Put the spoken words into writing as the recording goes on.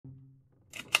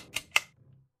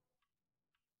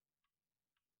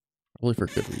Probably for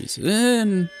good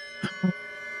reason.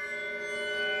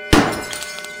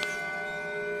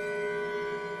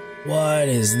 What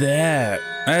is that?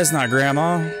 That's not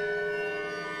Grandma.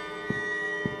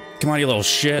 Come on, you little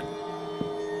shit.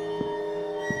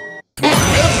 Come on.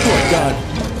 Oh my god.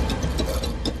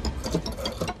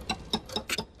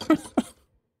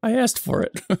 I asked for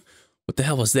it. What the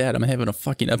hell was that? I'm having a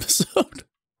fucking episode.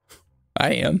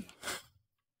 I am.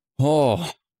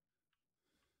 Oh.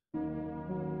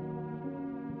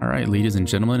 Alright, ladies and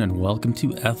gentlemen, and welcome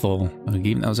to Ethel, a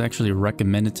game that was actually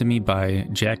recommended to me by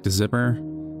Jack the Zipper.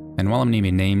 And while I'm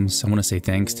naming names, I want to say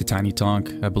thanks to Tiny Talk.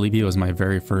 I believe he was my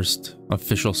very first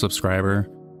official subscriber,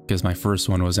 because my first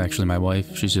one was actually my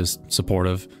wife. She's just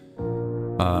supportive.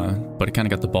 But it kind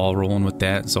of got the ball rolling with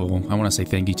that, so I want to say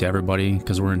thank you to everybody,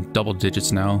 because we're in double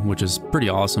digits now, which is pretty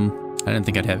awesome. I didn't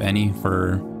think I'd have any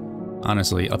for,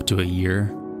 honestly, up to a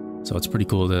year. So it's pretty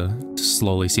cool to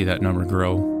slowly see that number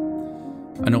grow.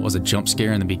 I know it was a jump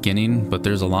scare in the beginning, but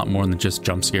there's a lot more than just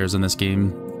jump scares in this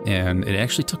game. And it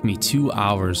actually took me 2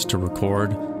 hours to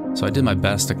record, so I did my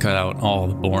best to cut out all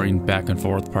the boring back and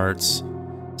forth parts.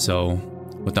 So,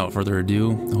 without further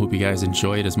ado, I hope you guys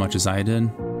enjoyed as much as I did,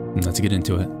 and let's get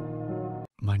into it.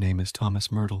 My name is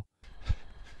Thomas Myrtle,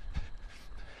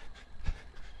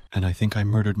 and I think I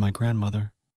murdered my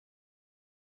grandmother.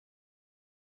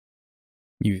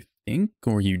 You think,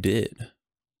 or you did?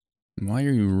 Why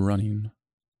are you running?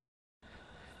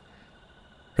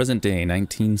 Present day,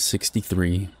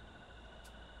 1963.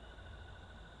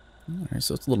 Alright,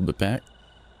 so it's a little bit back.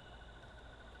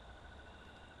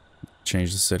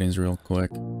 Change the settings real quick.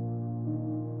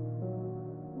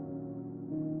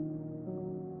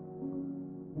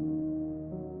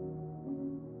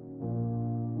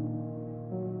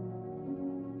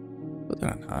 Put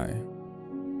that on high.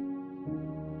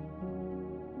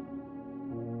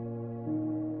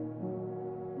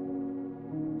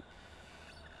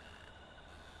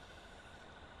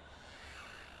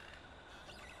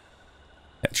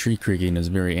 That tree creaking is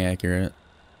very accurate.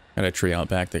 Got a tree out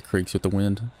back that creaks with the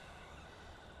wind.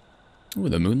 Ooh,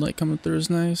 the moonlight coming through is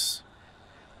nice.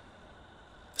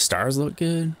 The stars look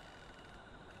good.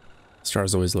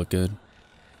 Stars always look good.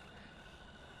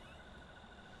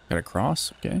 Got a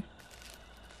cross, okay.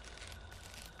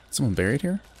 Someone buried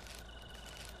here?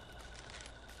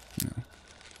 No.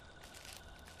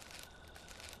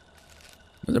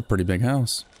 That's a pretty big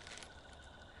house.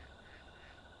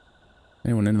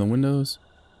 Anyone in the windows?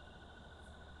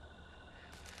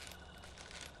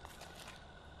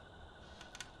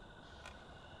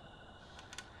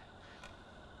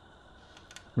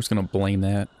 We're just gonna blame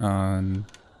that on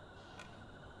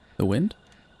the wind.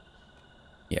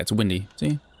 Yeah, it's windy.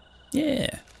 See?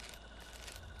 Yeah.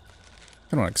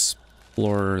 I want to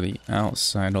explore the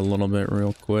outside a little bit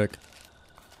real quick. Is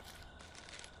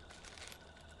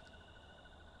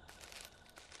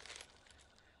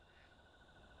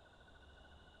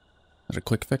that a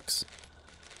quick fix?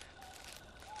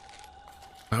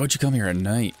 Why would you come here at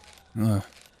night? Ugh.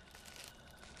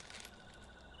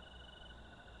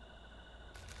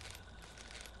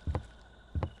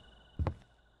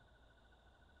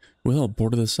 Well,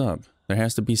 board this up. There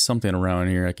has to be something around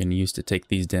here I can use to take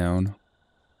these down.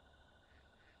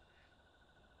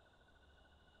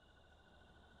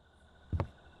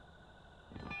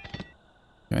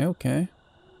 Okay, okay.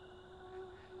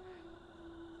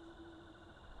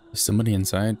 Is somebody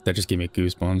inside? That just gave me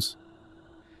goosebumps.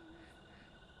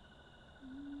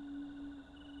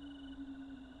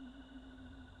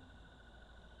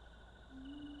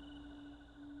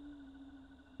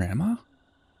 Grandma?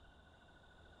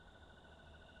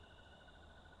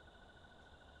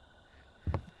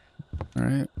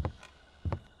 Alright.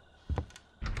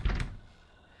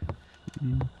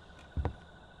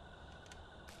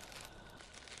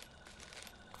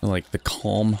 Like the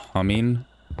calm humming.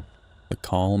 The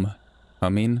calm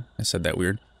humming. I said that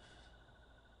weird.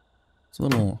 It's a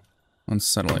little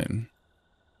unsettling.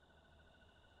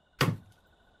 You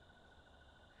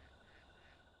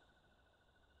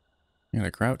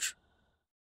gotta crouch.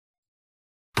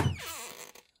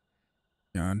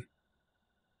 God.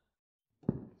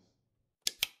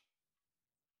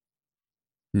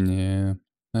 Yeah,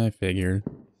 I figured.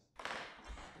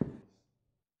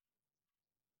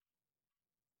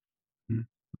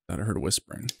 Thought I heard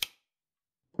whispering.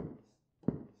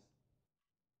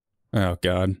 Oh,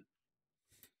 God.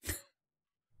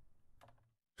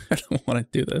 I don't want to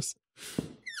do this.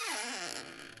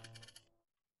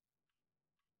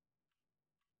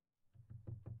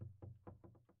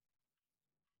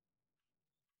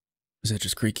 Is that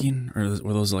just creaking? Or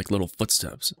were those like little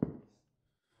footsteps?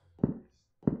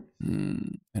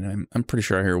 And I'm pretty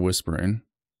sure I hear whispering.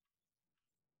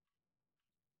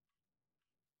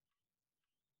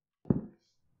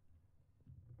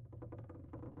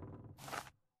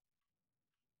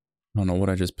 don't know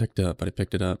what I just picked up, but I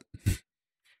picked it up.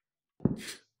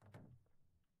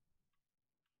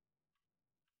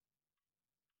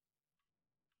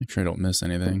 Make sure I don't miss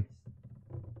anything.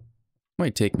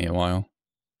 Might take me a while.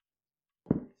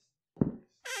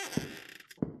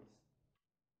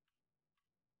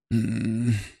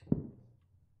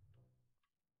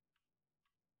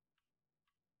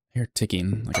 Hair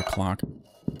ticking like a clock.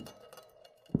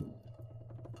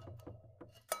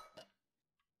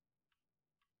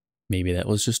 Maybe that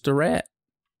was just a rat.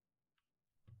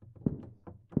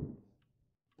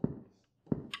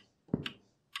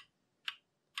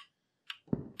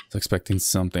 I was expecting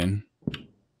something.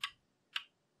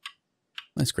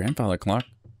 Nice grandfather clock.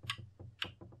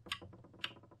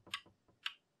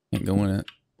 Can't go in it.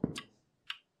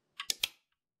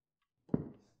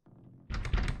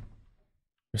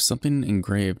 There's something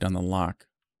engraved on the lock.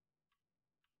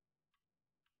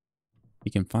 You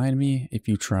can find me if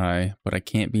you try, but I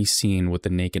can't be seen with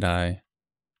the naked eye.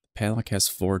 The padlock has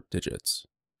 4 digits.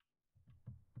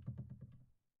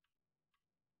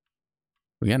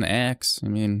 We got an axe. I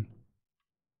mean,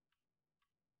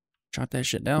 chop that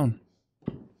shit down.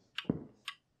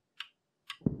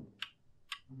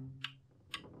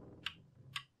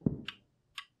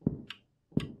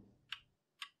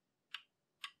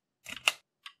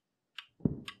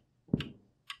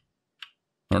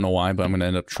 I don't know why, but I'm going to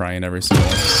end up trying every single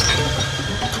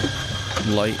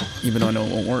light, even though I know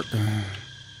it won't work.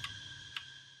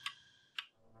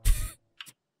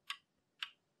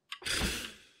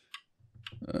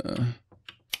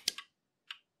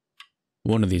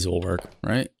 One of these will work,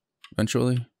 right?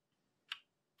 Eventually.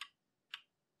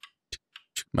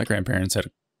 My grandparents had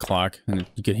a clock, and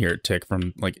you could hear it tick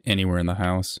from, like, anywhere in the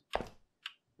house.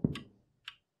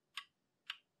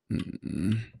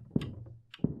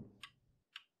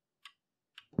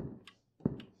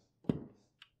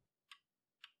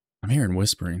 I'm hearing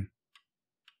whispering.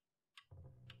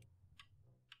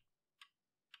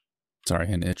 Sorry,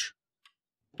 an itch.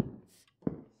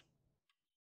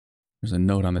 There's a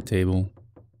note on the table.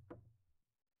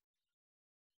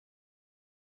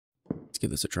 Let's give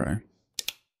this a try.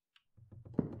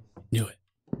 Knew it.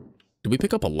 Did we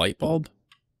pick up a light bulb?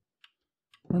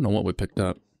 I don't know what we picked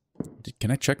up. Can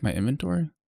I check my inventory?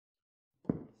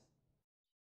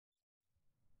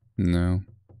 No.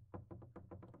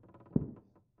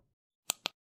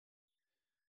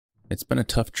 It's been a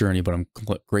tough journey, but I'm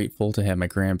grateful to have my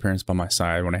grandparents by my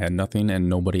side when I had nothing and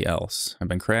nobody else. I've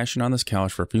been crashing on this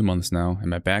couch for a few months now, and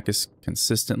my back is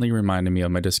consistently reminding me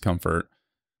of my discomfort.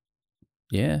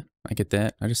 Yeah, I get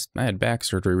that. I had back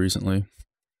surgery recently,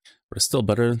 but it's still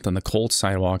better than the cold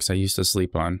sidewalks I used to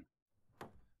sleep on.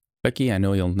 Becky, I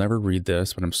know you'll never read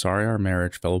this, but I'm sorry our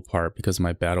marriage fell apart because of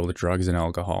my battle with drugs and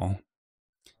alcohol.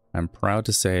 I'm proud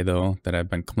to say, though, that I've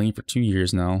been clean for 2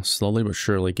 years now, slowly but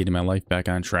surely getting my life back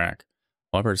on track.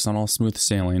 However, it's not all smooth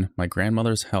sailing. My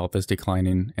grandmother's health is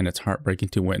declining, and it's heartbreaking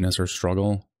to witness her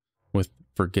struggle with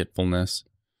forgetfulness.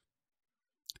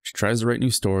 She tries to write new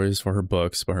stories for her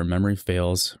books, but her memory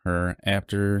fails her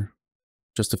after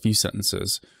just a few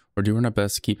sentences. We're doing our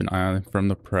best to keep an eye from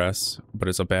the press, but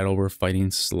it's a battle we're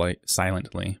fighting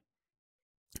silently.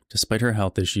 Despite her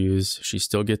health issues, she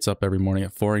still gets up every morning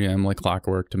at 4 a.m. like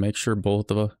clockwork to make sure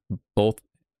both of us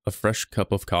have a fresh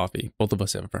cup of coffee.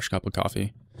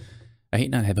 I hate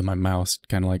not having my mouse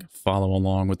kind of like follow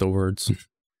along with the words.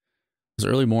 Those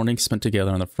early mornings spent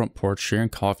together on the front porch, sharing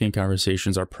coffee and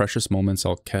conversations are precious moments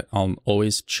I'll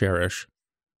always cherish.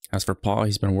 As for Paul,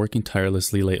 he's been working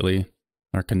tirelessly lately.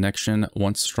 Our connection,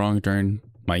 once strong during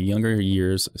my younger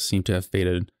years, seemed to have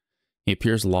faded. He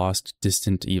appears lost,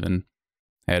 distant even.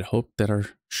 I had hoped that our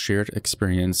shared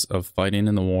experience of fighting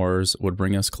in the wars would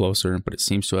bring us closer, but it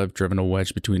seems to have driven a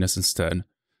wedge between us instead.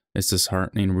 It's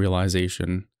disheartening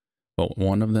realization, but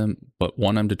one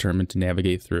I'm determined to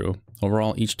navigate through.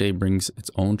 Overall, each day brings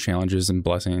its own challenges and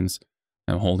blessings.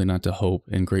 I'm holding on to hope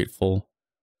and grateful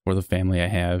for the family I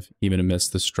have, even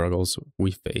amidst the struggles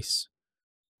we face.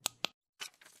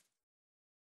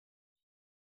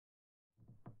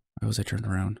 Why was I turned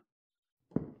around?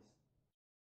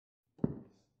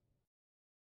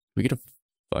 We get a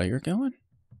fire going?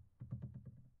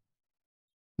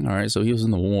 Alright, so he was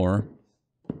in the war.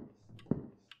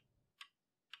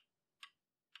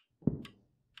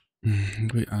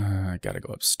 I gotta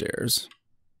go upstairs.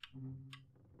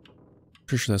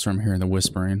 Pretty sure that's where I'm hearing the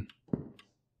whispering.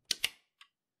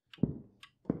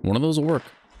 One of those will work.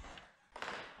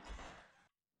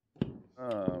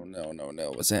 Oh,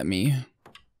 no. Was that me?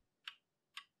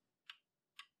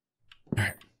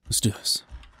 Alright, let's do this.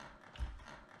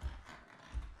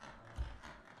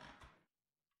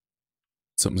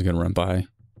 Something's gonna run by.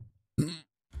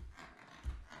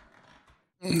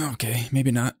 Okay,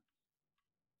 maybe not.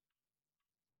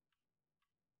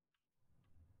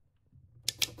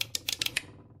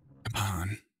 Come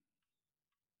on.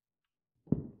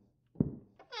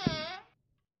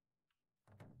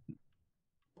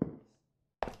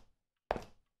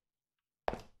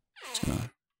 Just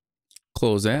gonna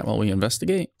close that while we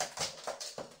investigate.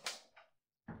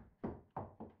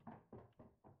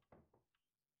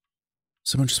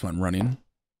 Someone just went running.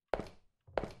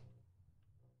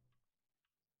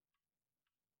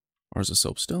 Or is the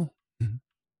soap still?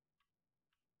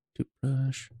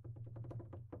 Toothbrush.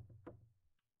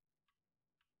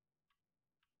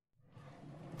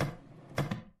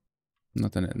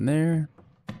 Nothing in there.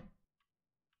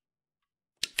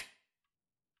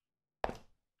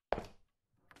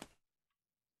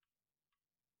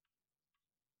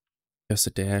 Just a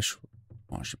dash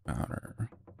washing powder.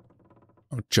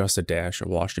 Oh, just a dash of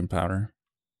washing powder.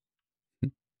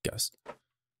 Guess.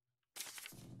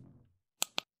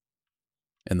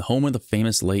 In the home of the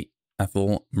famous late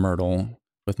Ethel Myrtle,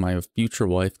 with my future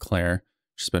wife Claire,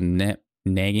 she's been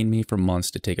nagging me for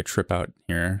months to take a trip out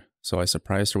here, so I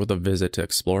surprised her with a visit to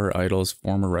explore her idol's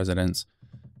former residence.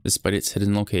 Despite its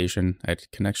hidden location, I had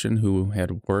a connection who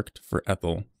had worked for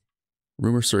Ethel.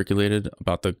 Rumors circulated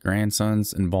about the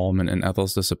grandson's involvement in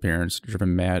Ethel's disappearance,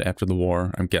 driven mad after the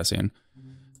war, I'm guessing.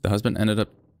 The husband ended up...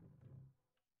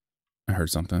 I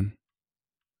heard something.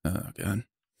 Oh, God.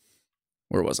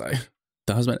 Where was I?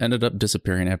 The husband ended up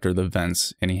disappearing after the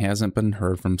events, and he hasn't been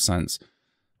heard from since.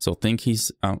 So think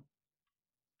he's out...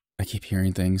 I keep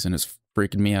hearing things, and it's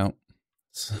freaking me out.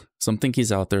 Some think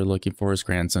he's out there looking for his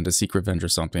grandson to seek revenge or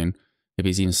something, if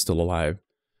he's even still alive.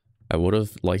 I would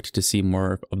have liked to see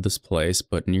more of this place,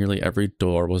 but nearly every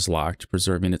door was locked,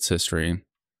 preserving its history.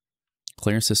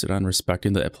 Claire insisted on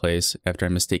respecting the place after I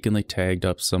mistakenly tagged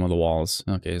up some of the walls.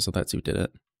 Okay, so that's who did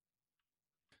it.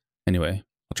 Anyway,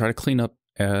 I'll try to clean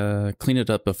it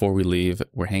up before we leave.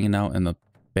 We're hanging out in the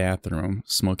bathroom,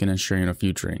 smoking and sharing a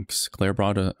few drinks. Claire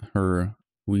brought her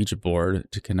Ouija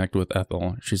board to connect with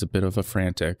Ethel. She's a bit of a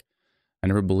frantic. I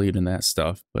never believed in that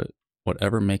stuff, but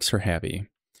whatever makes her happy.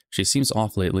 She seems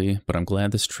off lately, but I'm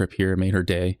glad this trip here made her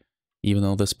day, even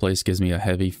though this place gives me a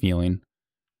heavy feeling.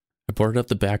 I boarded up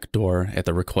the back door at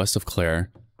the request of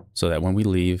Claire, so that when we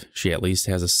leave, she at least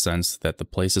has a sense that the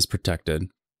place is protected.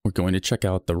 We're going to check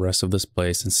out the rest of this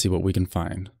place and see what we can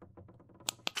find.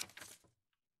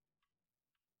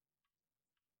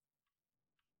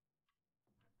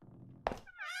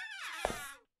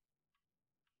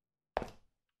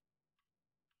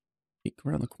 Peek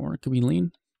around the corner. Can we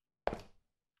lean?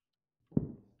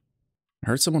 I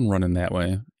heard someone running that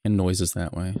way and noises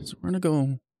that way. So we're going to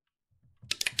go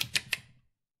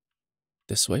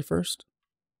this way first.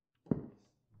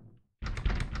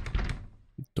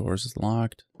 Doors is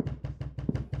locked.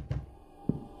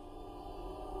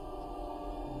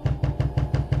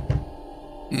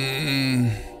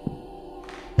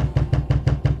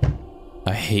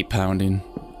 I hate pounding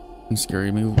in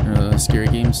scary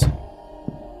games.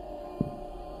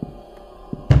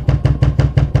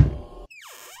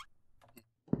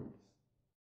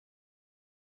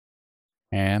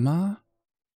 Emma?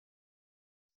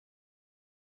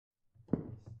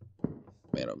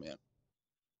 Man, oh man.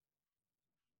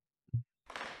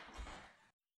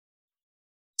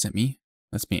 Is that me?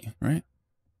 That's me, right?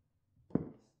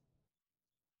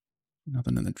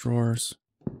 Nothing in the drawers.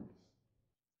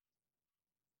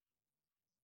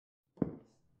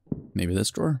 Maybe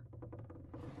this drawer.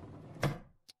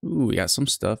 Ooh, we got some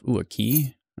stuff. Ooh, a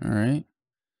key. All right.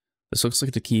 This looks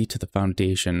like the key to the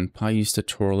foundation. Pa used to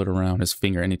twirl it around his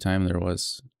finger anytime there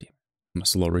was... Damn, I'm a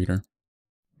slow reader.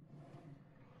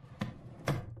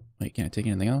 Wait, can't I take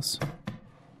anything else?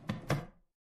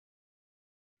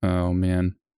 Oh,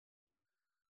 man.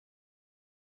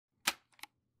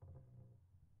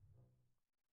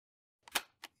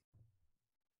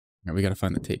 Alright, we gotta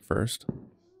find the tape first.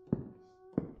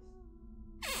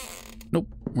 Nope,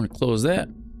 we're gonna close that.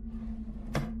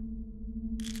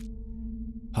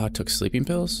 Pa took sleeping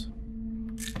pills?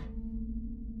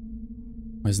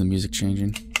 Why is the music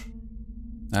changing?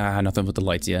 Ah, nothing with the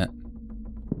lights yet.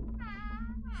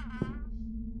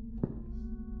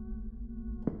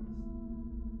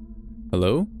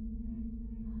 Hello?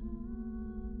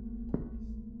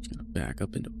 Just gonna back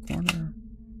up into a corner.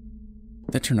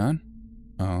 Did that turn on?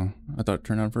 Oh, I thought it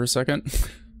turned on for a second.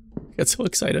 Got so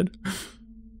excited.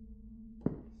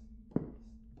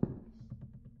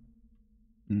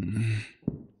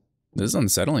 This is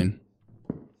unsettling.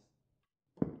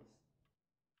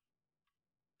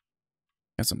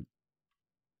 Got some...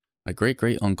 My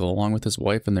great-great-uncle, along with his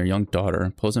wife and their young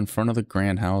daughter, pose in front of the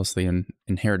grand house they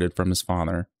inherited from his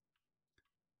father.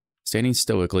 Standing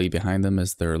stoically behind them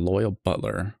is their loyal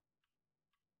butler.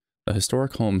 The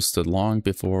historic home stood long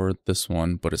before this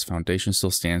one, but its foundation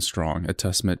still stands strong, a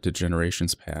testament to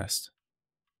generations past.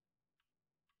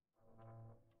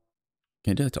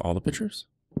 Can I do that to all the pictures?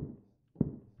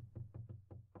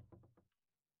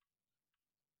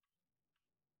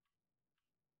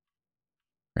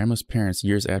 Grandma's parents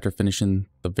years after finishing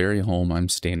the very home I'm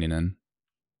standing in.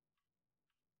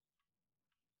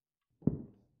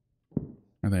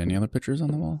 Are there any other pictures on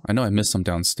the wall? I know I missed some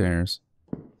downstairs,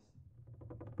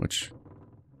 which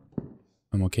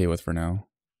I'm okay with for now.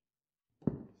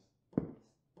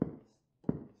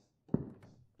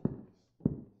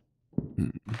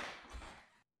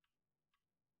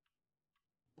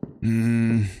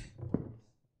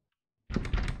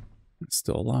 It's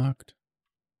still locked.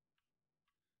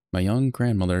 My young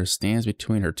grandmother stands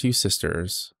between her two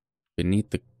sisters,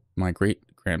 beneath my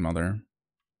great-grandmother.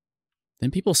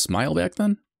 Didn't people smile back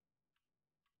then?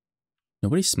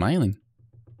 Nobody's smiling.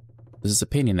 This is a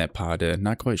painting that Pa did.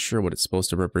 Not quite sure what it's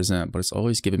supposed to represent, but it's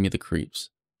always giving me the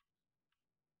creeps.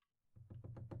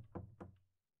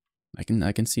 I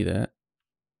can see that.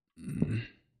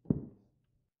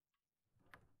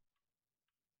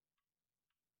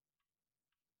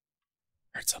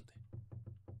 Heard something.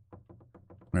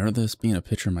 Remember this being a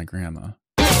picture of my grandma.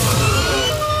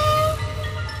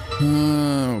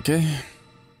 Okay.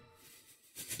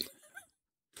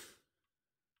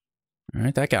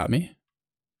 Alright, that got me.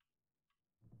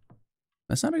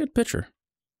 That's not a good picture.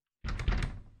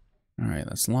 Alright,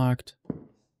 that's locked.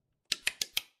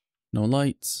 No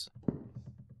lights.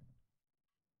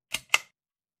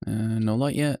 No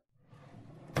light yet.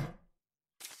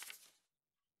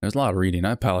 There's a lot of reading.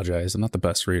 I apologize. I'm not the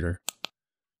best reader.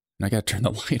 And I gotta turn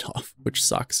the light off, which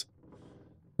sucks.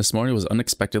 This morning was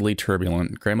unexpectedly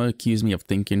turbulent. Grandma accused me of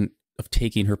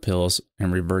taking her pills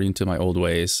and reverting to my old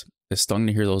ways. It stung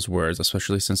to hear those words,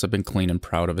 especially since I've been clean and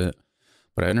proud of it.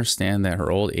 But I understand that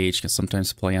her old age can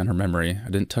sometimes play on her memory. I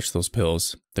didn't touch those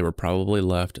pills. They were probably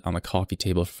left on the coffee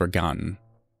table forgotten.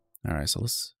 Alright, so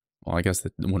let's... Well, I guess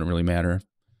that wouldn't really matter.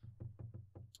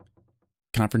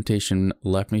 Confrontation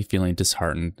left me feeling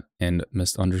disheartened and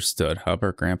misunderstood.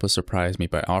 However, Grandpa surprised me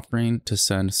by offering to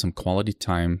spend some quality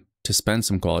time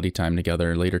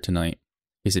together later tonight.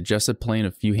 He suggested playing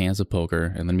a few hands of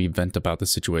poker and let me vent about the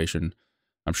situation.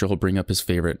 I'm sure he'll bring up his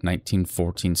favorite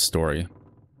 1914 story.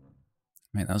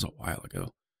 Man, that was a while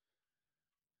ago.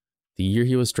 The year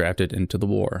he was drafted into the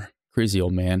war. Crazy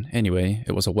old man. Anyway,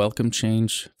 it was a welcome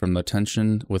change from the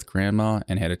tension with Grandma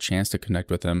and had a chance to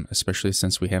connect with him, especially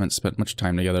since we haven't spent much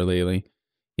time together lately.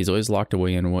 He's always locked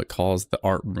away in what calls the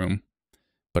art room,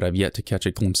 but I've yet to catch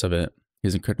a glimpse of it.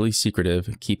 He's incredibly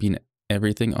secretive, keeping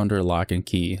everything under lock and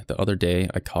key. The other day,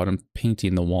 I caught him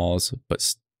painting the walls, but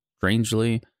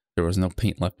strangely, there was no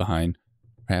paint left behind.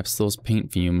 Perhaps those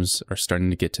paint fumes are starting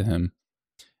to get to him.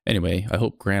 Anyway, I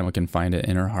hope Grandma can find it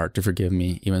in her heart to forgive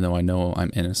me, even though I know I'm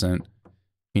innocent.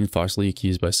 Being falsely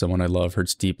accused by someone I love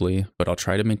hurts deeply, but I'll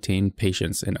try to maintain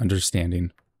patience and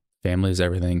understanding. Family is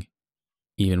everything,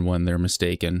 even when they're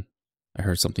mistaken. I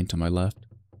heard something to my left.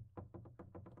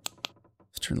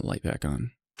 Let's turn the light back on.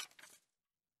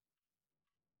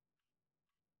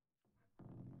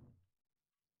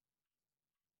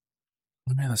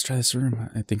 Oh man, let's try this room.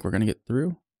 I think we're gonna get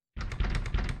through.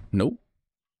 Nope.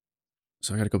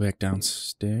 So I gotta go back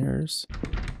downstairs.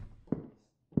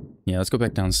 Yeah, let's go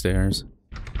back downstairs.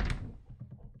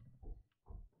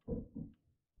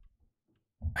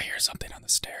 I hear something on the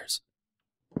stairs.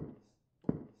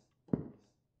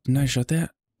 Didn't I shut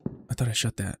that? I thought I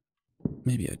shut that.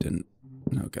 Maybe I didn't.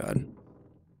 Oh god.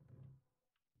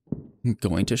 I'm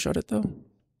going to shut it though.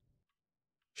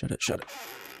 Shut it, shut it.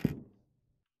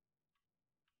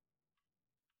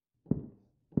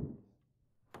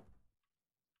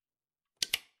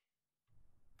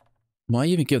 Why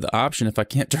even give the option if I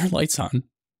can't turn lights on?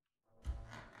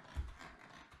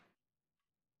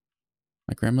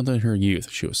 My grandmother in her youth,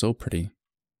 she was so pretty.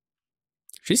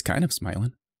 She's kind of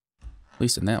smiling. At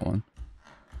least in that one.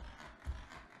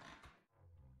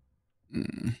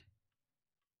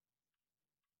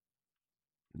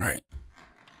 Right.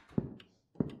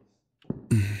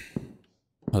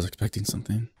 I was expecting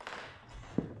something.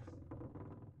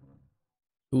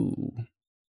 Ooh.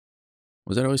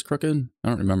 Was that always crooked? I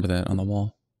don't remember that on the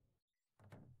wall.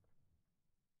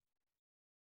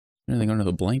 Anything under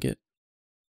the blanket?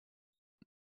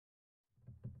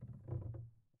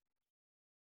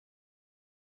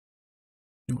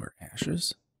 Newer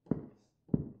ashes?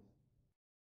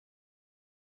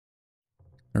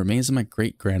 The remains of my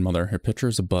great-grandmother. Her picture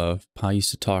is above. Pa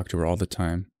used to talk to her all the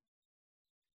time.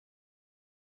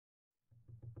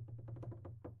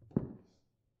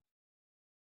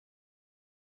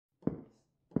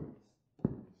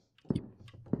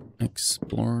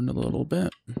 Exploring a little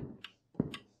bit.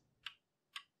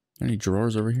 Any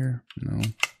drawers over here? No.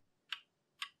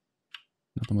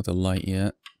 Nothing with a light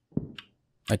yet.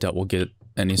 I doubt we'll get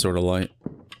any sort of light.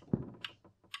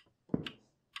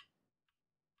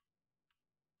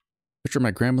 Picture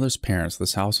my grandmother's parents.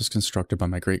 This house was constructed by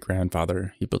my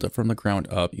great-grandfather. He built it from the ground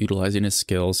up. Utilizing his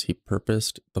skills, he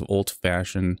purposed the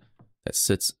old-fashioned that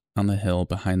sits on the hill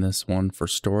behind this one for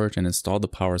storage and installed the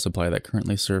power supply that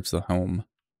currently serves the home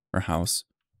or house.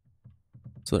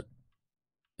 So there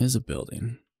is a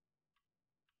building.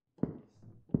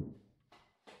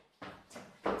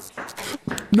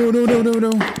 No, no, no, no,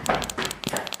 no.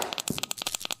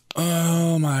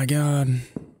 Oh my god.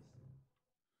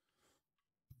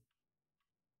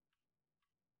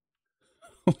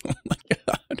 Oh my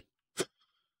god.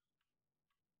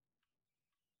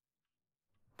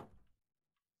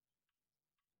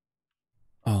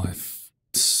 Oh, it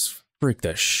freaked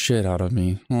the shit out of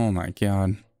me. Oh my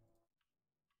god.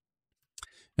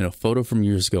 In a photo from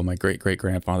years ago, my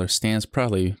great-great-grandfather stands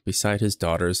proudly beside his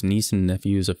daughters, niece, and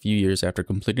nephews a few years after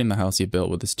completing the house he built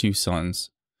with his 2 sons.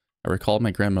 I recalled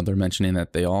my grandmother mentioning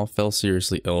that they all fell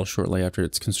seriously ill shortly after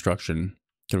its construction.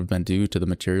 Could have been due to the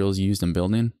materials used in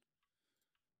building?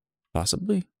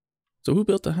 Possibly. So who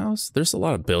built the house? There's a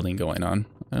lot of building going on.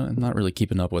 I'm not really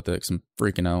keeping up with it because I'm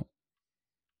freaking out.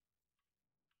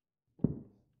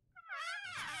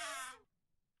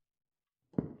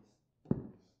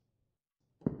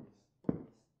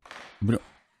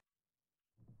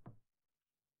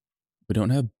 We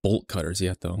don't have bolt cutters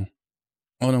yet, though.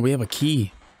 Oh no, we have a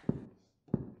key.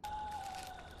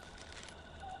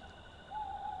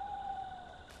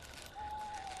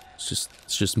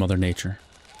 It's just Mother Nature.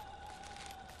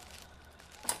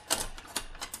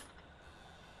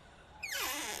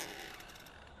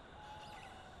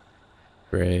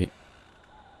 Great.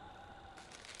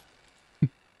 You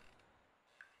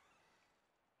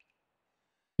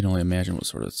can only imagine what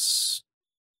sort of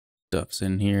stuff's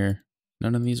in here.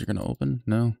 None of these are gonna open?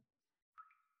 No.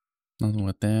 Nothing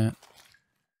with that.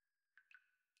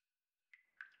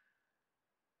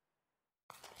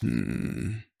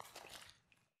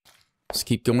 Let's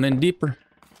keep going in deeper.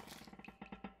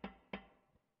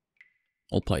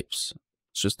 Old pipes.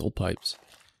 It's just old pipes.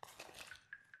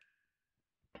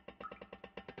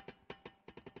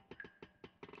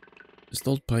 Just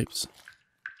old pipes.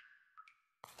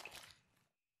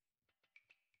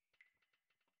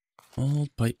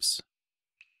 Old pipes.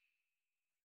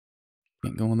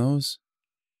 Can't go on those.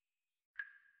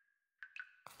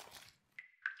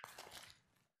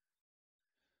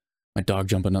 My dog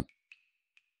jumping up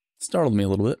startled me a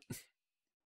little bit.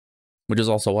 Which is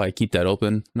also why I keep that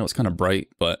open. I know it's kind of bright,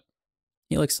 but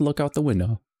he likes to look out the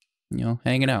window. You know,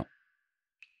 hanging out.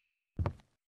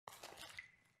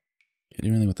 Can't do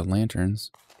anything with the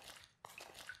lanterns.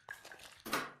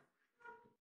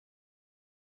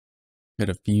 Got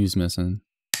a fuse missing.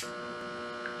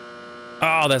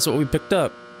 Oh, that's what we picked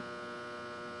up.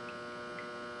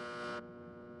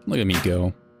 Look at me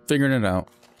go. Figuring it out.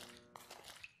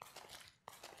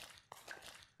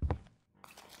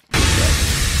 I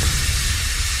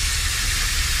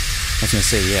was gonna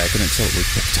say, yeah, I couldn't tell what we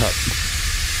picked up.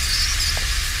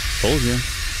 Told you.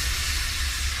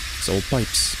 It's old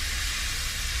pipes.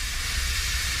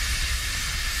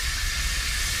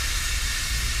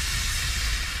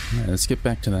 Alright, let's get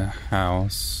back to the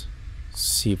house.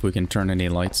 See if we can turn any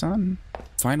lights on.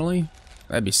 Finally?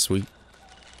 That'd be sweet.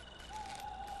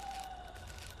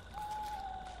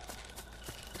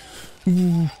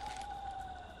 Ooh.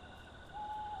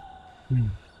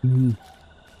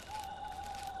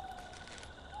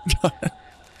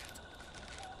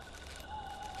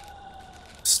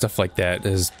 Stuff like that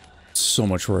is so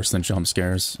much worse than jump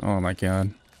scares. Oh my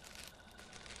god.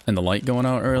 And the light going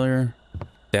out earlier,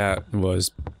 that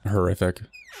was horrific.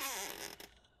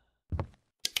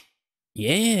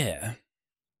 Yeah.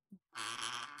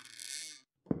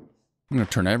 I'm gonna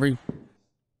turn every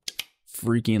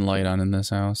freaking light on in this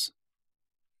house.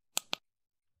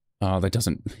 Oh, that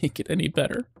doesn't make it any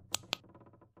better.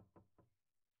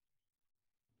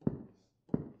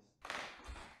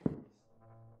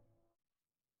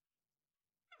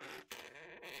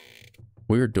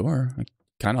 Weird door. I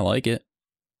kind of like it.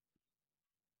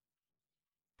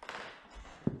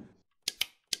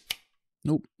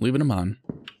 Nope, leaving them on.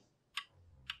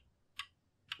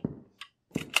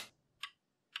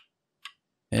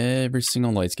 Every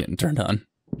single light's getting turned on.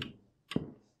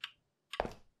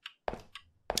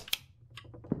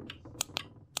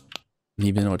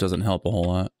 Even though it doesn't help a whole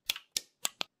lot.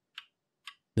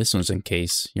 This one's in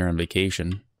case you're on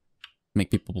vacation. Make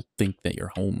people think that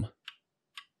you're home.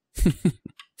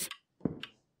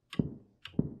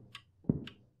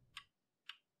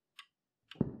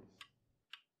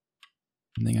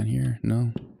 Anything on here?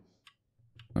 No.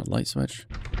 A light switch.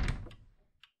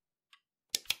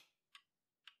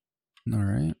 All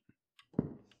right.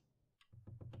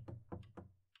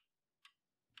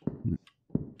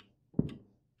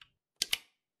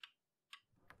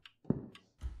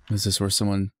 Is this where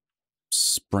someone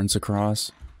sprints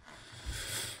across?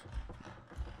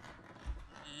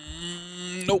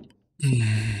 Nope.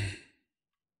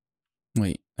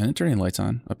 Wait, I didn't turn any lights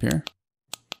on up here.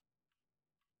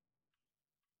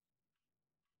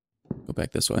 Go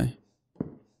back this way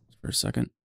for a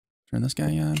second. Turn this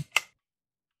guy on.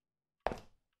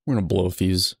 We're gonna blow a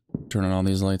fuse turning all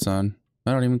these lights on.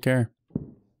 I don't even care.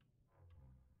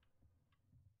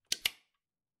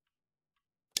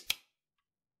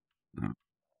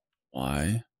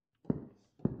 Why?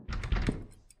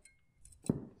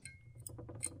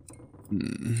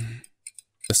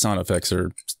 The sound effects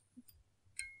are...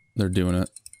 they're doing it.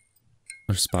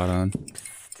 They're spot on.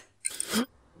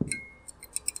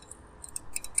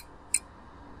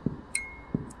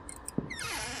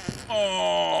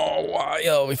 Oh, why?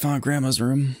 Oh, we found Grandma's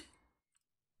room.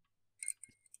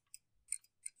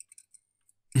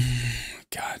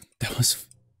 God, that was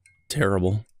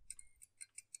terrible.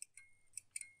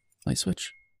 Light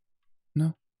switch?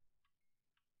 No.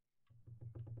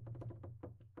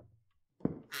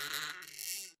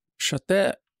 Shut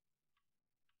that.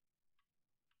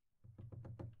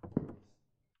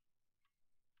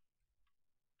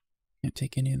 Can't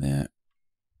take any of that.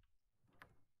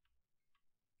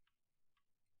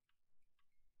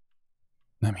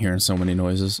 I'm hearing so many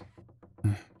noises.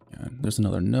 God, there's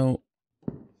another note.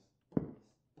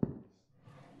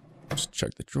 Just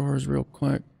check the drawers real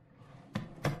quick.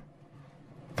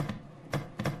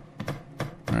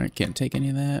 Alright, can't take any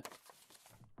of that.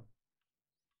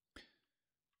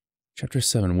 Chapter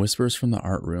 7, Whispers from the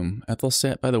Art Room. Ethel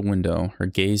sat by the window, her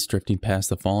gaze drifting past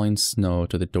the falling snow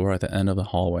to the door at the end of the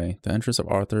hallway, the entrance of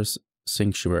Arthur's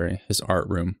sanctuary, his art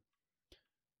room.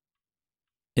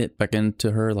 It beckoned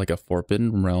to her like a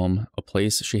forbidden realm, a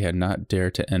place she had not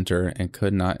dared to enter and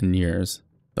could not in years.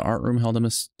 The art room held a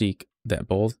mystique that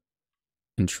both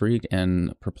intrigued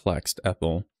and perplexed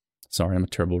Ethel. Sorry, I'm a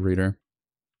terrible reader.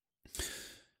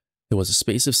 It was a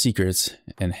space of secrets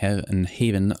and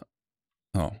haven.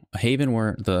 Oh, a haven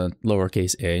where the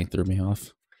lowercase a threw me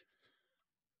off.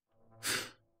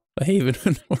 A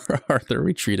haven where Arthur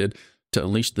retreated to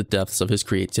unleash the depths of his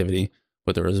creativity,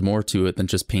 but there was more to it than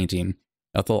just painting.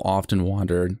 Ethel often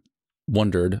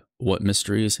wondered what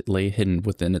mysteries lay hidden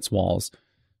within its walls.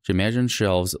 She imagined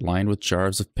shelves lined with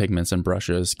jars of pigments and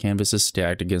brushes, canvases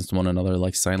stacked against one another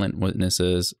like silent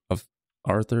witnesses of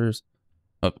Arthur's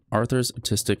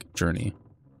artistic journey.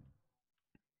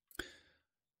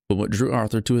 But what drew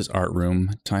Arthur to his art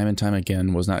room, time and time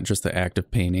again, was not just the act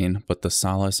of painting, but the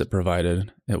solace it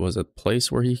provided. It was a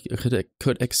place where he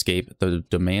could escape the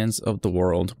demands of the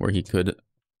world, where he could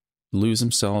lose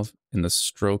himself in the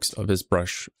strokes of his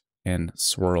brush and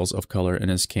swirls of color in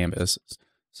his canvas.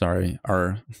 Sorry,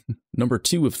 our number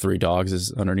 2 of 3 dogs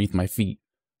is underneath my feet.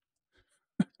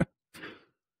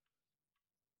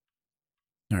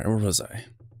 Alright, where was I?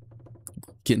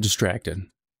 Getting distracted.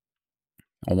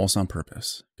 Almost on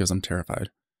purpose, because I'm terrified.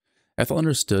 Ethel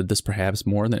understood this perhaps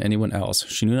more than anyone else.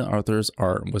 She knew that Arthur's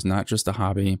art was not just a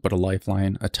hobby, but a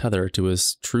lifeline, a tether to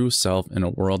his true self in a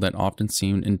world that often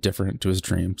seemed indifferent to his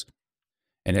dreams.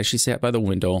 And as she sat by the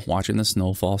window, watching the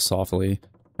snow fall softly,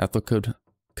 Ethel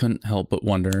couldn't help but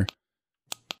wonder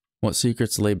what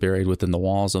secrets lay buried within the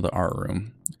walls of the art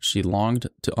room. She longed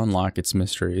to unlock its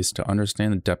mysteries, to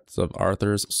understand the depths of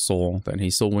Arthur's soul that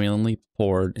he so willingly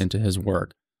poured into his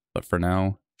work. But for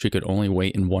now, she could only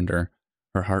wait and wonder,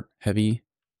 her heart heavy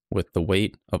with the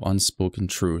weight of unspoken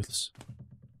truths.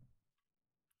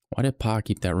 Why did Pa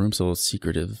keep that room so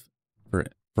secretive?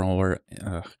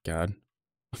 God.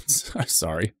 I'm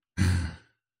sorry.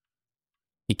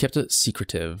 He kept it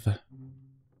secretive.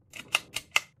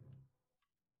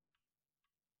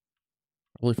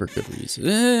 Probably for good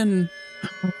reason.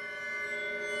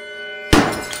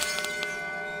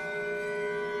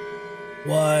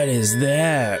 What is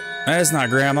that? That's not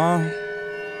Grandma.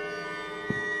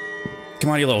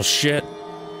 Come on, you little shit.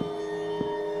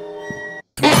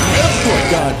 Come on. Oh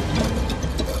my God.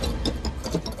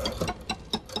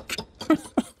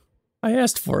 I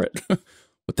asked for it.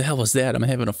 What the hell was that? I'm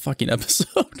having a fucking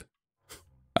episode.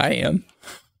 I am.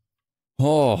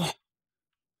 Oh.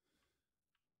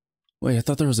 Wait, I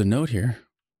thought there was a note here.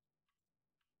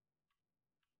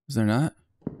 Is there not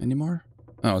anymore?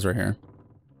 Oh, it was right here.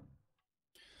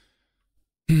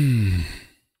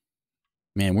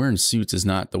 Man, wearing suits is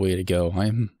not the way to go.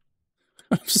 I'm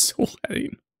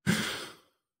sweating.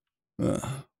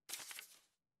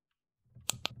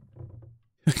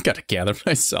 I gotta gather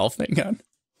myself. Hang on.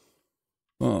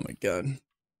 Oh my god.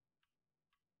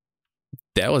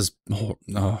 That was...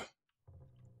 Oh.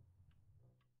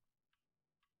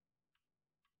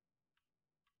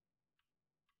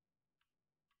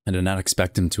 I did not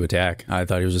expect him to attack. I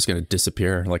thought he was just going to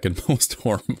disappear like in most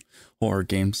horror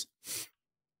games.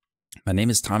 My name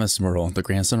is Thomas Myrtle, the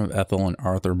grandson of Ethel and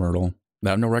Arthur Myrtle. I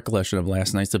have no recollection of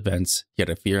last night's events, yet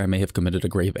I fear I may have committed a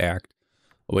grave act.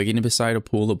 Awakening beside a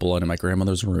pool of blood in my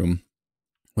grandmother's room,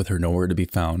 with her nowhere to be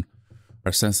found,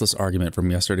 our senseless argument from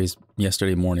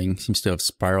yesterday morning seems to have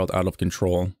spiraled out of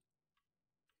control.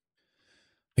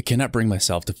 I cannot bring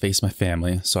myself to face my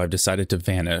family, so I've decided to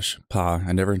vanish. Pa,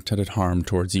 I never intended harm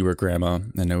towards you or Grandma,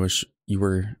 and I wish you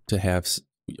were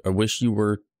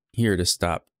here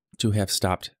to have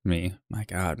stopped me. My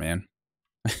God, man.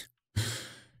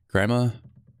 Grandma,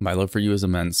 my love for you is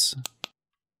immense.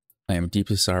 I am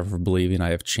deeply sorry for believing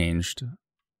I have changed.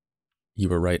 You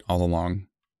were right all along.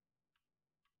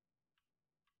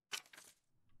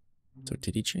 So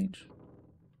did he change?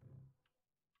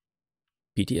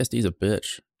 PTSD is a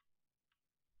bitch.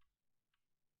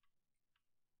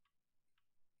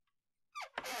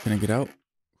 Can I get out?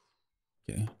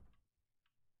 Okay.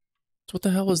 So what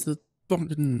the hell is the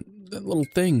fucking that little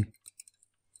thing?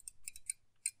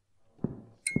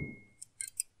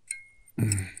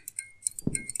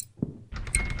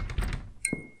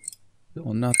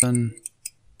 Still nothing.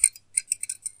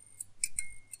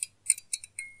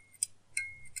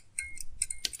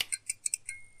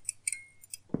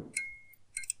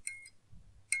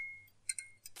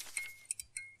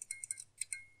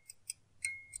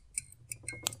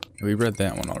 We read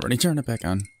that one already. Turn it back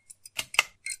on.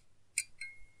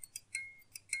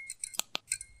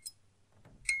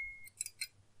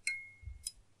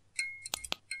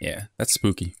 Yeah, that's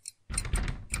spooky.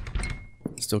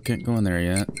 Still can't go in there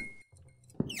yet.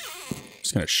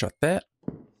 Just gonna shut that.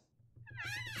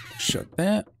 Shut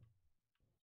that.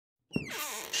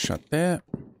 Shut that.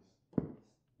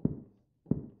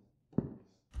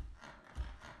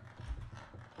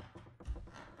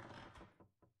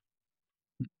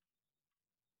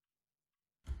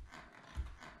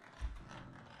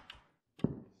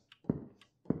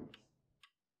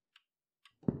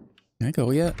 Can I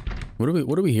go yet? What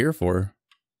are we here for?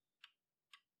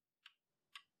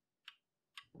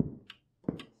 You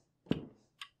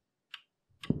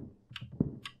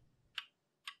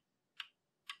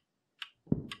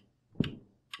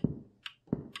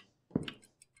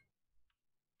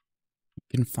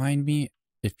can find me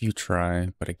if you try,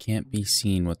 but I can't be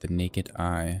seen with the naked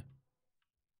eye.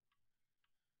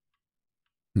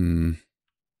 It's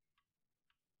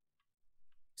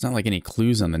not like any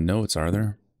clues on the notes, are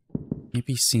there? Can't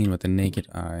be seen with the naked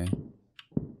eye.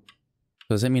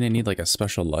 Does that mean I need like a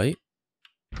special light?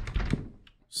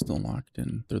 Still locked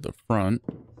in through the front.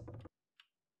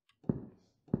 Can't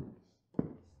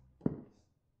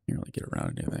really get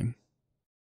around anything.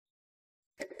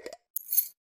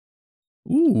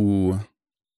 Ooh.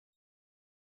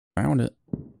 Found it.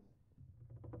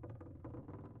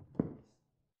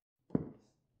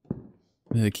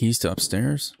 The keys to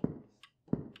upstairs? I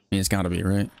mean, it's gotta be,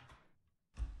 right?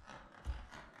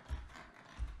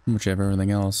 Much have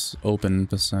everything else open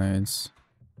besides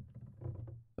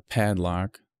the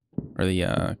padlock or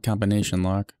the combination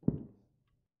lock.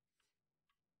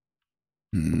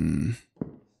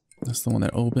 That's the one that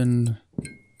opened.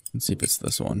 Let's see if it's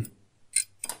this one.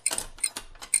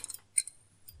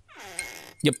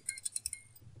 Yep.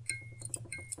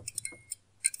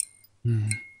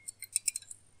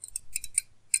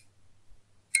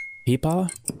 Peepaw?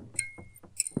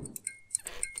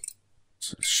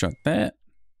 Shut that.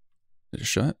 Did it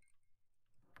shut?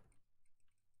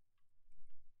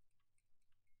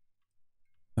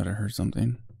 Thought I heard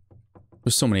something.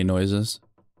 There's so many noises.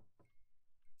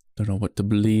 Don't know what to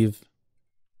believe.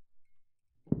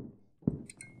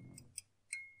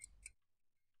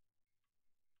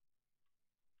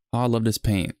 Oh, I love this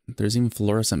paint. There's even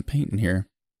fluorescent paint in here.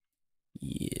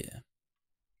 Yeah.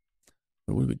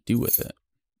 What would we do with it?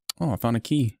 Oh, I found a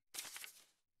key.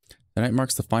 The night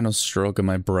marks the final stroke of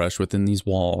my brush within these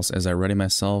walls as I ready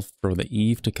myself for the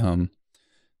eve to come.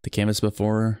 The canvas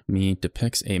before me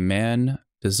depicts a man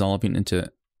dissolving into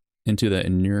the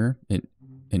inure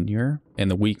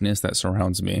and the weakness that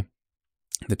surrounds me.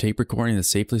 The tape recording is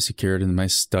safely secured in my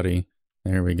study.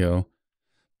 There we go.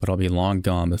 But I'll be long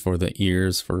gone before the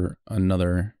ears for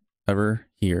another ever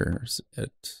hears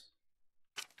it.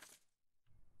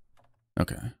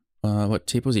 Okay. What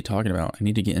tape was he talking about? I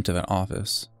need to get into that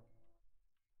office.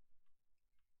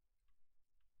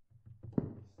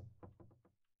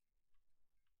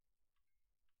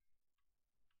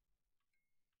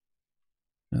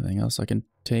 Anything else I can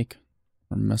take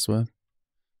or mess with?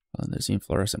 There's even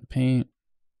fluorescent paint.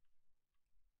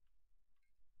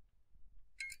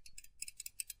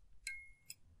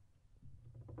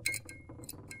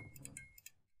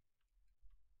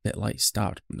 That light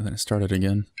stopped, and then it started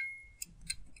again.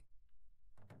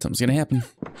 Something's gonna happen.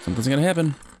 Something's gonna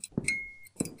happen.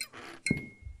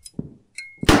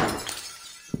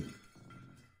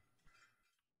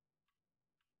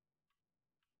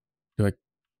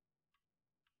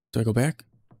 Do I go back?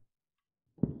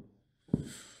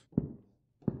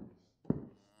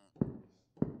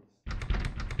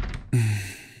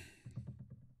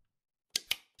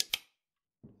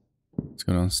 Let's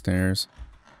go downstairs.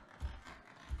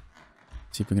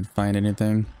 See if we can find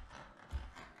anything.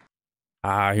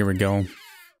 Ah, here we go.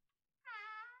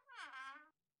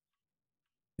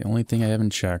 The only thing I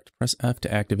haven't checked. Press F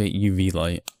to activate UV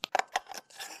light.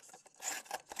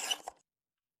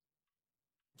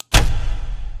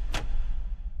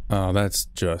 Oh, that's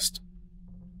just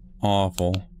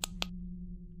awful.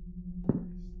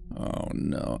 Oh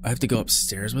no. I have to go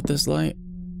upstairs with this light?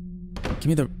 Give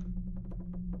me the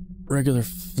regular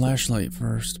flashlight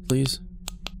first, please.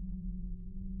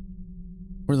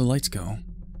 Where'd the lights go?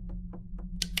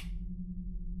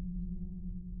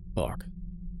 Fuck.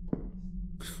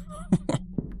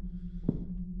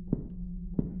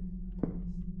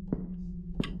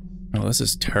 Oh, this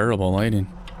is terrible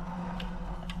lighting.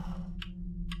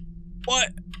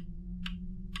 What?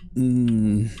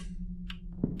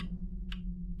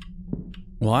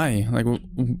 Why? Like,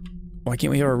 why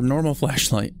can't we have a normal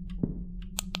flashlight?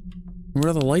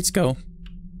 Where do the lights go?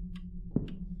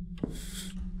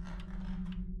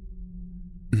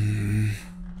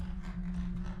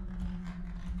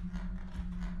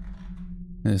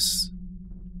 This...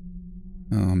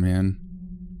 Oh, man.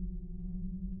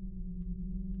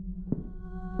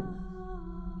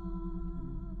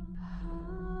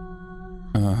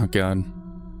 Oh, God.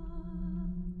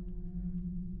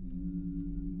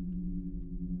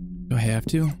 Do I have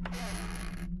to?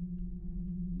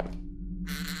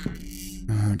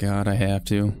 Oh, God, I have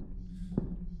to.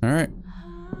 Alright.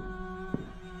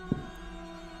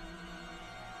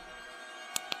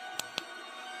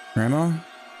 Grandma?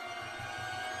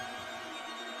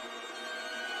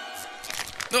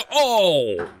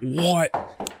 Oh! What?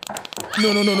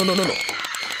 No, no, no, no, no, no, no.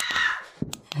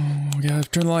 Oh, God,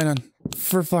 turn the light on.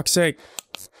 For fuck's sake.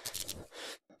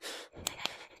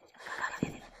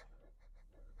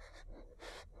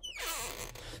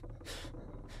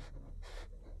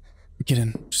 Get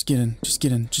in. Just get in. Just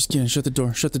get in. Just get in. Shut the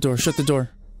door. Shut the door. Shut the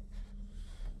door.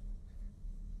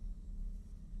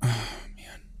 Oh,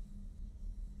 man.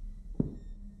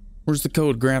 Where's the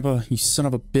code, Grandpa? You son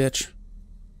of a bitch.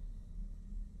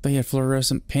 They had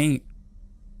fluorescent paint.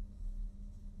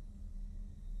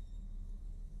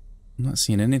 I'm not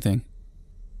seeing anything.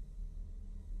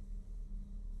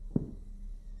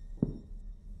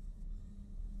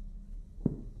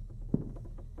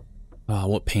 Ah,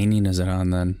 what painting is it on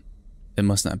then? It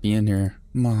must not be in here.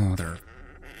 Mother.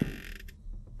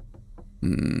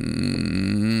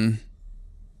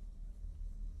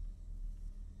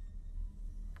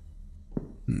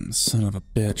 Son of a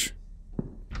bitch.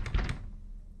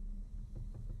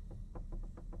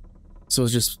 So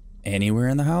it's just anywhere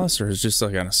in the house, or is it just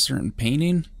like on a certain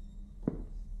painting?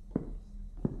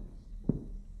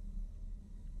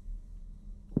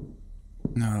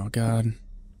 Oh, God.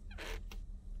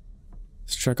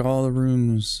 Let's check all the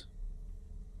rooms.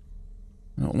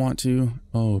 I don't want to.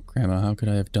 Oh, Grandma, how could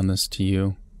I have done this to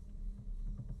you?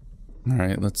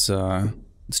 Alright, let's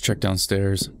check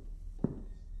downstairs.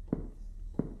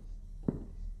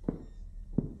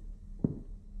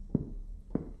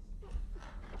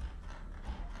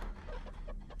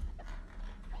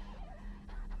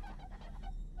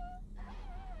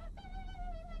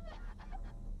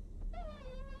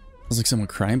 Sounds like someone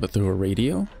crying, but through a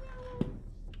radio?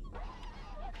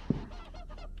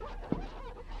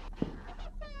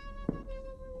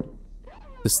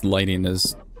 This lighting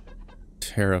is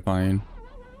terrifying.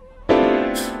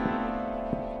 I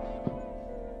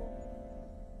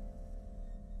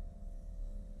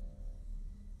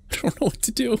don't know what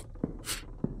to do.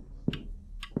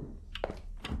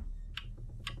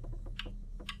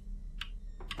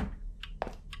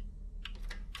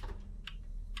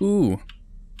 Ooh.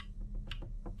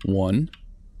 1.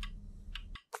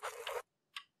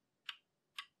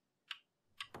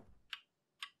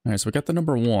 Alright, so we got the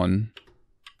number 1.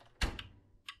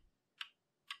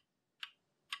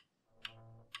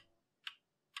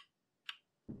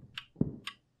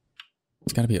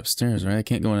 It's gotta be upstairs, right? I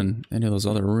can't go in any of those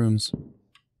other rooms.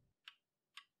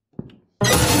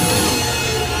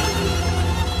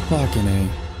 Fucking A.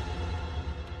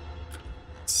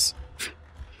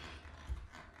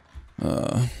 It's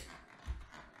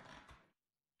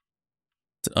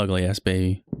an ugly ass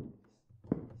baby.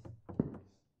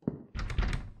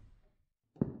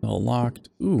 All locked.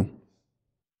 Ooh.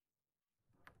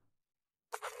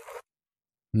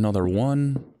 Another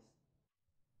one.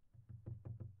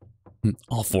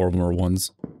 All four of them are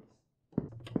ones.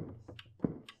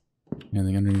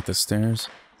 Anything underneath the stairs?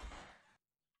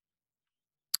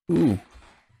 Ooh.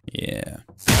 Yeah.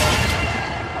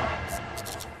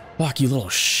 Fuck you little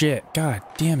shit. God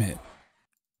damn it.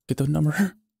 Get the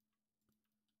number.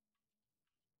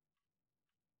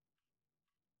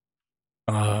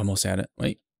 Almost had it.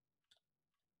 Wait.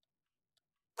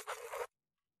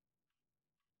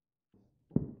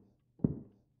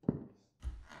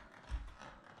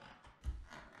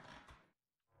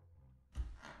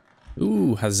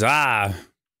 Ooh, huzzah.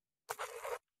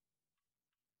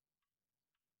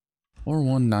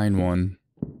 4191.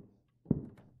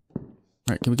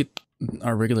 Alright, can we get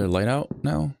our regular light out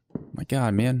now? My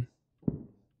god, man.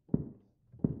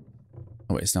 Oh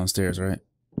wait, it's downstairs, right?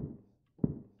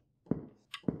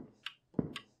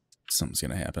 Something's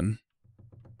gonna happen.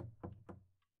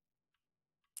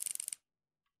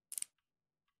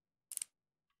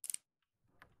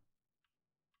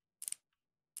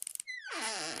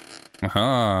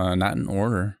 Aha, not in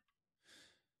order.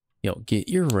 Yo, get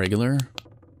your regular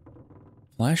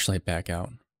flashlight back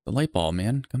out. The light bulb,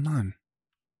 man. Come on.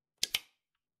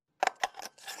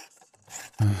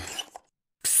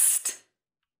 Psst.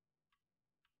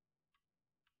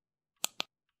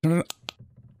 No.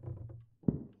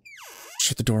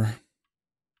 Shut the door.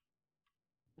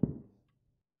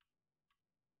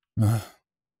 Alright,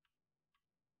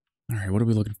 what are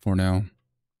we looking for now?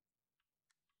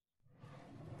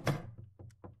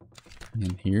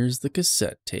 And here's the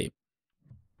cassette tape.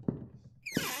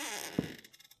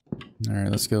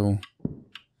 Alright, let's go.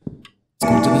 Let's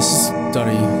go to the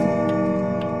study.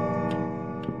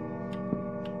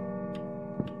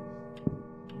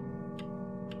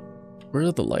 Where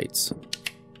are the lights?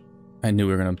 I knew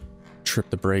we were gonna trip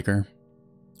the breaker.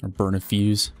 Or burn a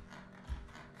fuse.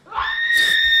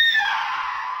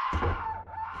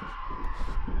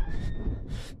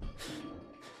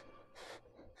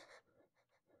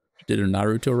 Did a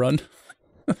Naruto run?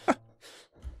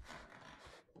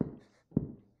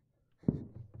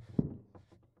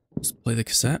 Let's play the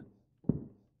cassette.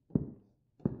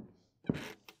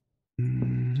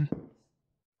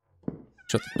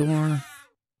 Shut the door.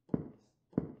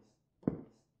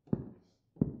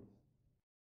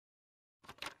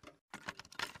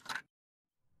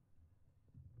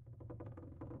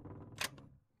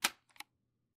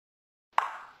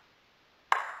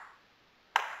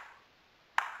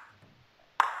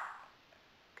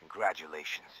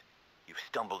 Congratulations. You've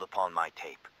stumbled upon my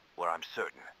tape, where I'm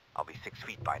certain I'll be 6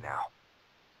 feet by now.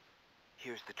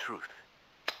 Here's the truth.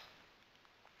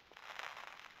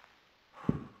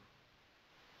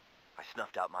 I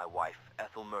snuffed out my wife,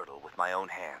 Ethel Myrtle, with my own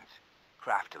hands.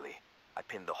 Craftily, I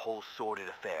pinned the whole sordid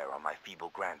affair on my feeble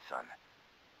grandson.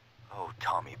 Oh,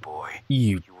 Tommy boy.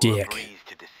 You were dick. a breeze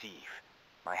to deceive.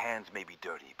 My hands may be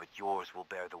dirty, but yours will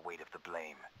bear the weight of the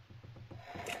blame.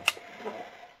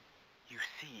 You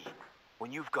see,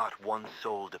 when you've got one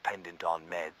soul dependent on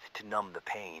meds to numb the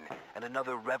pain, and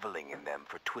another reveling in them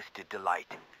for twisted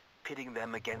delight, pitting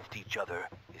them against each other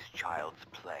is child's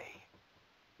play.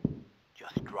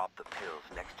 Just drop the pills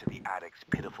next to the addict's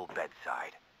pitiful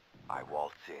bedside. I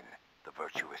waltz in, the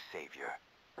virtuous savior.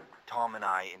 Tom and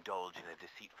I indulge in a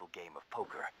deceitful game of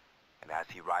poker, and as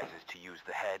he rises to use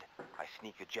the head, I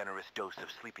sneak a generous dose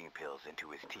of sleeping pills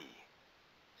into his tea.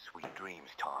 Sweet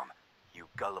dreams, Tom, you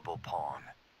gullible pawn.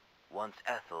 Once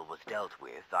Ethel was dealt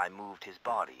with, I moved his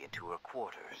body into her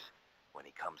quarters. When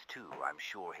he comes to, I'm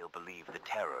sure he'll believe the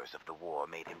terrors of the war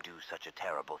made him do such a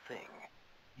terrible thing.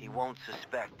 He won't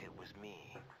suspect it was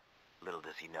me. Little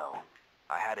does he know,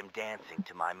 I had him dancing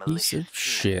to my malicious Piece of tune.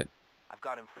 shit. I've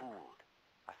got him fooled.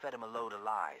 I fed him a load of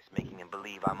lies, making him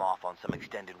believe I'm off on some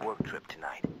extended work trip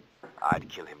tonight. I'd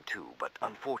kill him too, but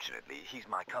unfortunately, he's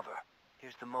my cover.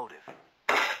 Here's the motive.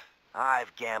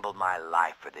 I've gambled my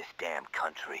life for this damn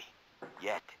country.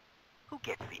 Yet, who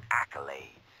gets the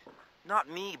accolades? Not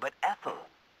me, but Ethel.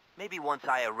 Maybe once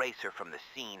I erase her from the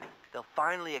scene, they'll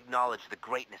finally acknowledge the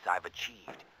greatness I've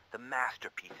achieved, the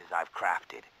masterpieces I've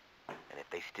crafted. And if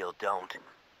they still don't,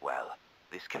 well,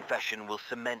 this confession will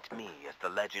cement me as the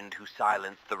legend who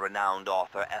silenced the renowned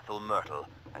author Ethel Myrtle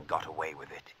and got away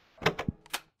with it.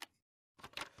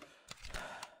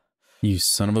 You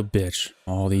son of a bitch.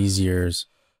 All these years.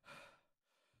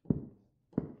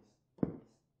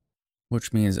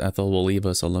 Which means Ethel will leave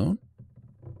us alone?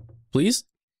 Please?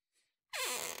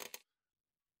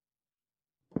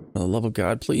 For the love of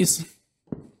God, please.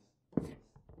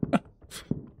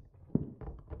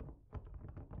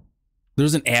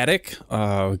 There's an attic?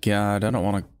 Oh, God, I don't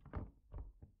want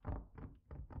to...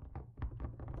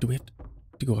 Do we have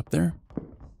to go up there?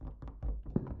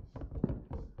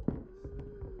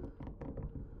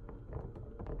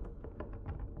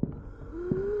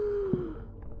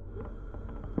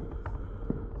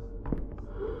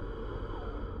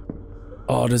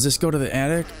 Oh, does this go to the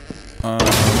attic?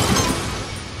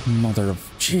 Mother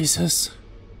of Jesus.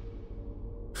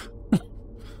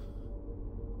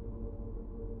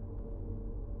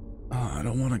 I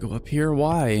don't want to go up here.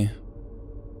 Why?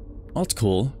 Oh, it's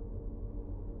cool.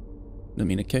 Didn't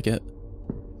mean to kick it.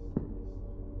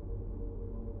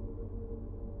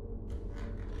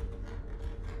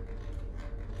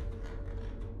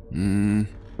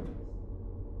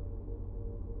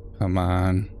 Come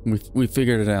on. We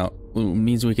figured it out. It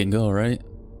means we can go, right?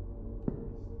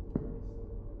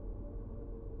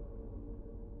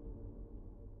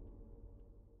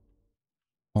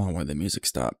 Oh, why'd the music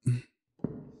stop?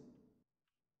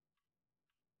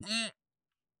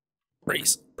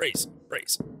 Brace, brace,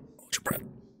 brace. Hold your breath.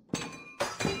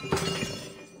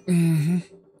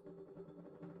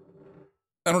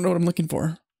 I don't know what I'm looking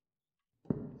for.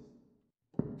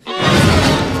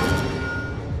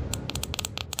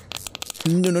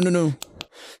 No, no, no, no.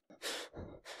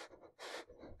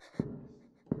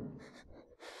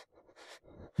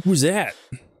 Who's that?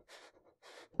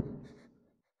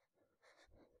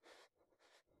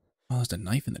 Oh, there's a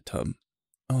knife in the tub.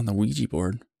 Oh, on the Ouija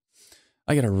board.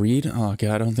 I gotta read? Oh,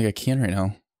 God, I don't think I can right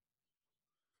now.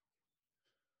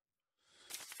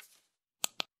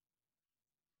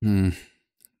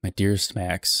 My dearest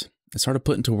Max. It's hard to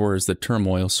put into words the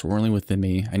turmoil swirling within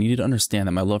me. I needed to understand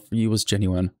that my love for you was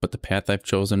genuine, but the path I've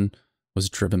chosen was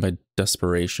driven by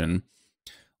desperation.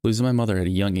 Losing my mother at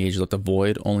a young age left a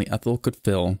void only Ethel could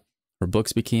fill. Her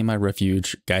books became my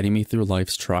refuge, guiding me through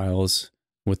life's trials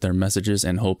with their messages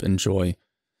and hope and joy.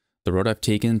 The road I've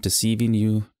taken, deceiving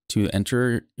you to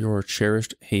enter your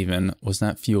cherished haven, was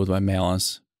not fueled by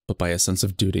malice, but by a sense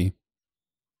of duty.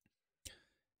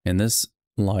 In this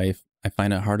life, I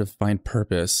find it hard to find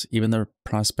purpose. Even the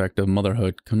prospect of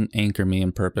motherhood couldn't anchor me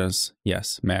in purpose.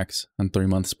 Yes, Max, I'm 3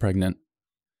 months pregnant.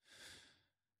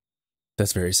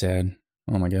 That's very sad.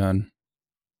 Oh my God.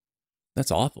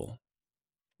 That's awful.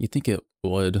 You'd think it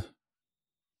would.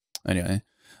 Anyway,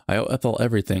 I owe Ethel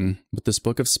everything. With this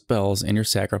book of spells and your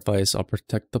sacrifice, I'll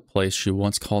protect the place she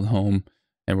once called home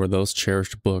and where those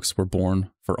cherished books were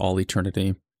born for all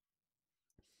eternity.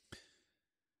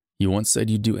 You once said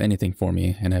you'd do anything for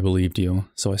me, and I believed you,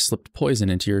 so I slipped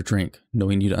poison into your drink,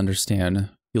 knowing you'd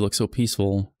understand. You look so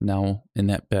peaceful now in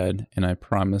that bed, and I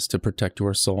promise to protect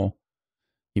your soul.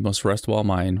 You must rest while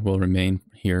mine will remain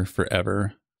here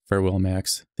forever. Farewell,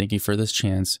 Max. Thank you for this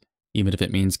chance, even if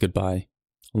it means goodbye.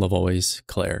 Love always,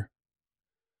 Claire.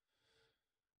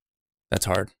 That's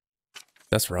hard.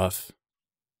 That's rough.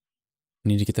 I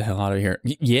need to get the hell out of here.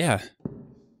 Yeah.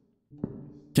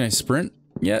 Can I sprint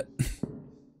yet?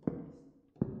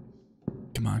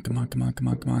 Come on, come on, come on, come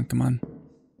on, come on, come on.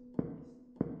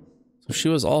 So she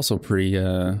was also pretty,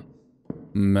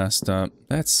 messed up.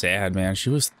 That's sad, man. She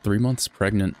was 3 months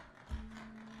pregnant.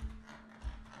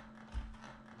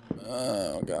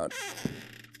 Oh, God.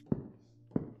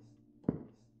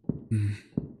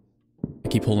 I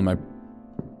keep holding my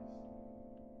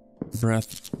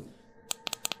breath.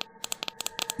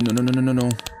 No, no, no, no, no,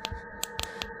 no.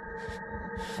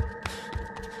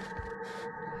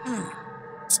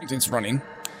 Something's running.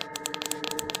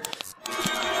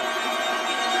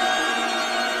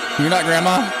 You're not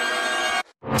Grandma?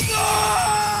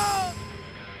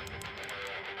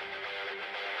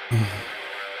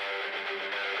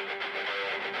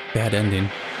 Bad ending.